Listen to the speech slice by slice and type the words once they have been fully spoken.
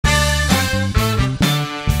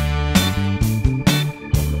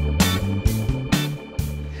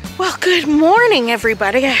Good morning,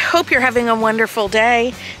 everybody. I hope you're having a wonderful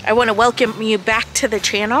day. I want to welcome you back to the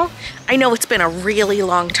channel. I know it's been a really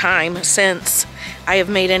long time since I have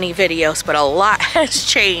made any videos, but a lot has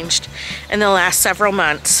changed in the last several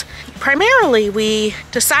months. Primarily, we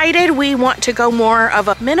decided we want to go more of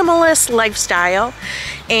a minimalist lifestyle,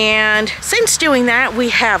 and since doing that, we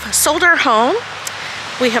have sold our home.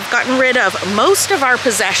 We have gotten rid of most of our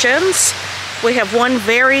possessions. We have one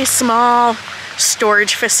very small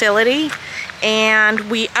storage facility, and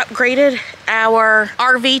we upgraded our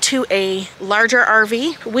RV to a larger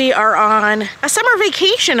RV. We are on a summer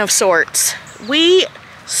vacation of sorts. We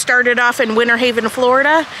started off in Winter Haven,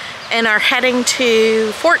 Florida, and are heading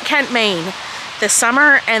to Fort Kent, Maine this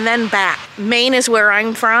summer, and then back. Maine is where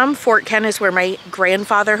I'm from. Fort Kent is where my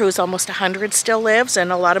grandfather, who's almost 100, still lives,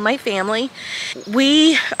 and a lot of my family.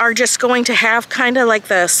 We are just going to have kind of like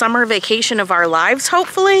the summer vacation of our lives,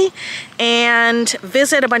 hopefully, and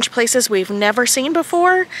visit a bunch of places we've never seen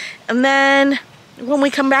before. And then when we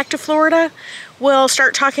come back to Florida, we'll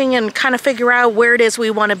start talking and kind of figure out where it is we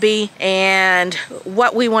want to be and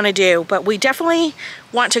what we want to do. But we definitely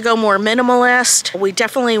want to go more minimalist. We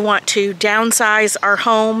definitely want to downsize our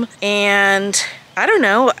home, and I don't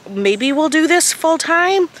know, maybe we'll do this full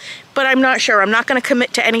time, but I'm not sure. I'm not going to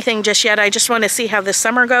commit to anything just yet. I just want to see how this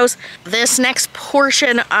summer goes. This next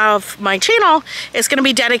portion of my channel is going to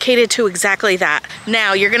be dedicated to exactly that.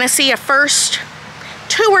 Now, you're going to see a first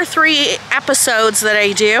 2 or 3 episodes that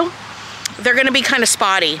I do. They're gonna be kind of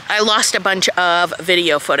spotty. I lost a bunch of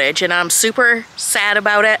video footage and I'm super sad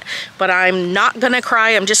about it, but I'm not gonna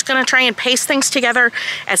cry. I'm just gonna try and paste things together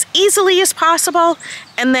as easily as possible.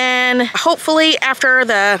 And then hopefully after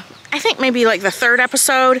I think maybe like the 3rd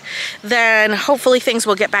episode, then hopefully things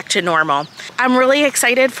will get back to normal. I'm really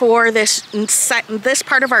excited for this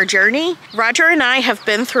part of our journey. Roger and I have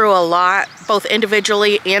been through a lot, both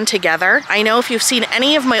individually and together. I know if you've seen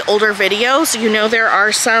any of my older videos, you know there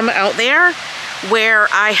are some out there where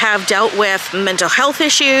I have dealt with mental health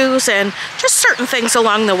issues and just certain things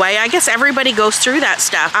along the way. I guess everybody goes through that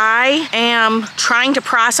stuff. I am trying to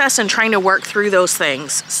process and trying to work through those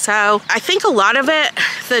things. So I think a lot of it,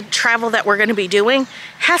 the travel that we're going to be doing,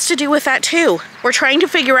 has to do with that too. We're trying to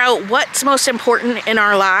figure out what's most important in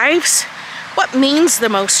our lives, what means the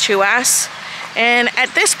most to us. And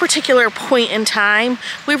at this particular point in time,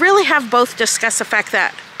 we really have both discussed the fact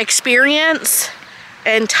that experience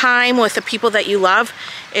and time with the people that you love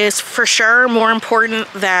is for sure more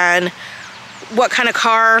important than what kind of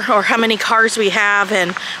car or how many cars we have and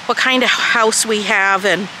what kind of house we have.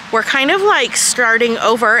 And we're kind of like starting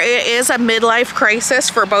over. It is a midlife crisis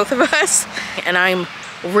for both of us, and I'm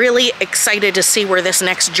really excited to see where this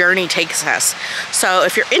next journey takes us. So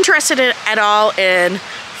if you're interested at all in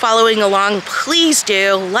following along, please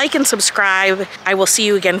do like and subscribe. I will see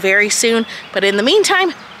you again very soon, but in the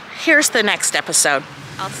meantime, here's the next episode.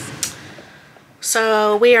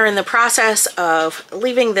 So we are in the process of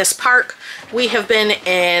leaving this park. We have been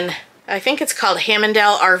in, I think it's called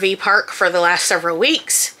Hammondale RV Park, for the last several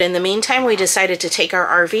weeks. In the meantime, we decided to take our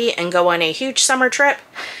RV and go on a huge summer trip,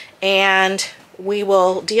 and we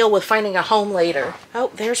will deal with finding a home later.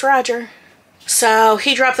 Oh, there's Roger. So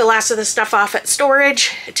he dropped the last of the stuff off at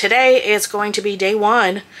storage. Today is going to be day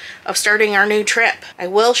 1 of starting our new trip. I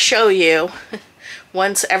will show you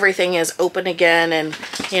once everything is open again, and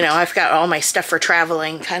you know, I've got all my stuff for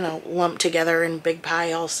traveling kind of lumped together in big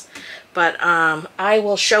piles. But I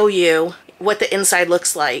will show you what the inside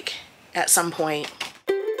looks like at some point.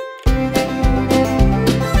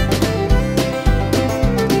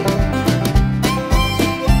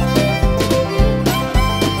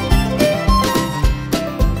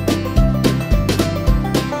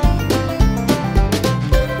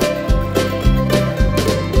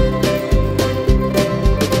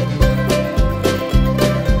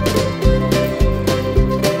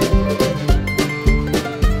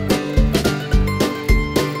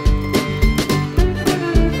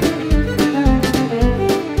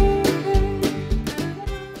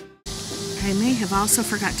 Also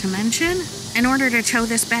forgot to mention, in order to tow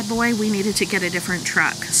this bad boy, we needed to get a different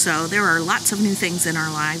truck. So there are lots of new things in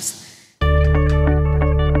our lives.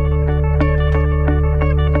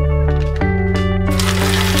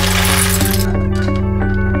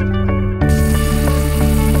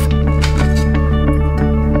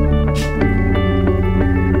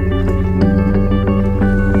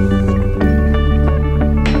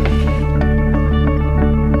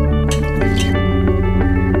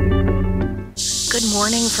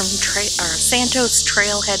 From Santos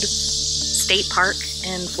Trailhead State Park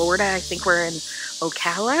in Florida. I think we're in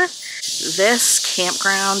Ocala. This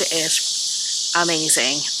campground is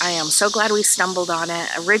amazing. I am so glad we stumbled on it.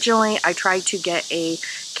 Originally, I tried to get a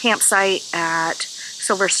campsite at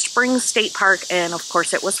Silver Springs State Park, and of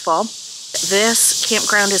course it was full. This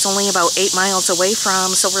campground is only about 8 miles away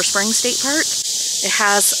from Silver Springs State Park. It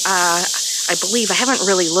has, I believe, I haven't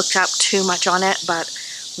really looked up too much on it, but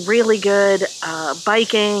really good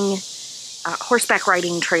biking, horseback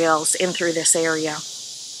riding trails in through this area.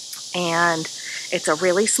 And it's a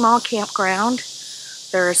really small campground.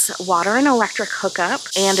 There's water and electric hookup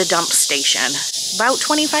and a dump station. About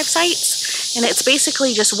 25 sites. And it's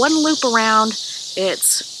basically just one loop around.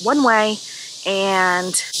 It's one way.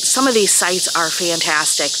 And some of these sites are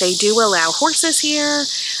fantastic. They do allow horses here,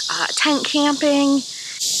 tent camping.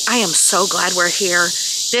 I am so glad we're here.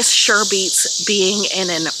 This sure beats being in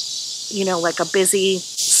an, you know, like a busy,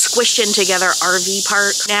 squished in together RV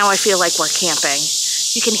park. Now I feel like we're camping.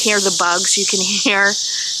 You can hear the bugs. You can hear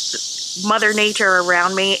Mother Nature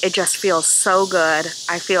around me. It just feels so good.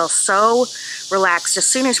 I feel so relaxed. As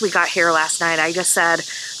soon as we got here last night, I just said,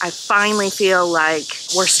 I finally feel like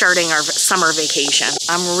we're starting our summer vacation.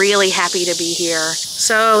 I'm really happy to be here.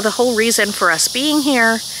 So the whole reason for us being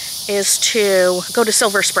here is to go to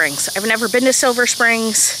Silver Springs. I've never been to Silver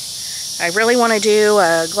Springs. I really want to do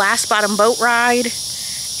a glass bottom boat ride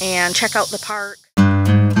and check out the park.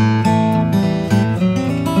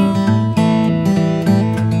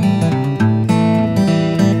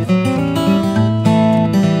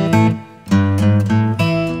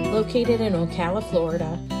 Located in Ocala,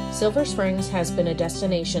 Florida, Silver Springs has been a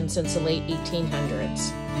destination since the late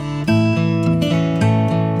 1800s.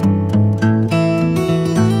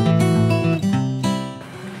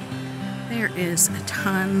 There is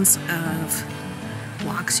tons of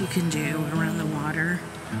walks you can do around the water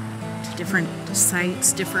to different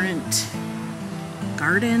sites, different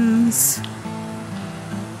gardens.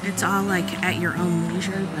 It's all like at your own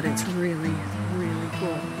leisure, but it's really, really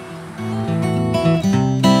cool.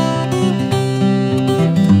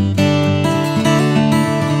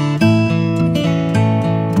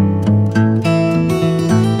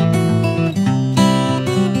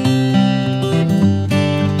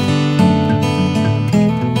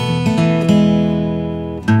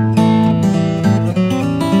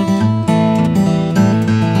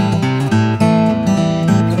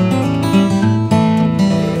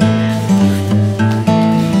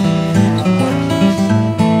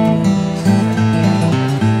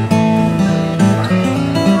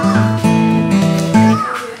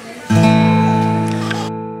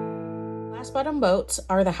 Bottom boats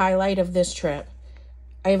are the highlight of this trip.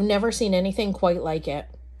 I have never seen anything quite like it.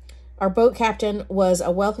 Our boat captain was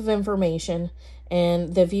a wealth of information,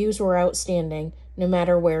 and the views were outstanding, no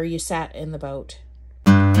matter where you sat in the boat.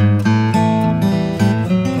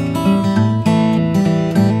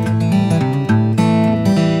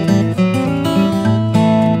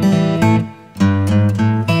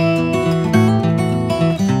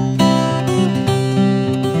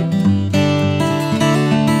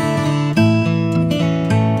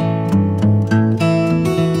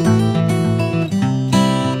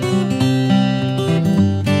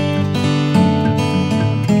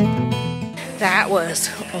 That was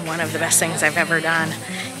one of the best things I've ever done.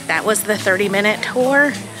 That was the 30-minute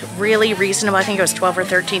tour. Really reasonable. I think it was $12 or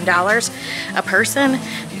 $13 a person.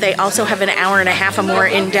 They also have an hour and a half a more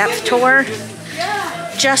in-depth tour.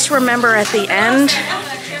 Just remember at the end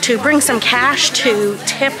to bring some cash to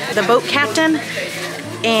tip the boat captain.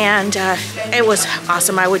 And it was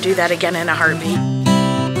awesome. I would do that again in a heartbeat.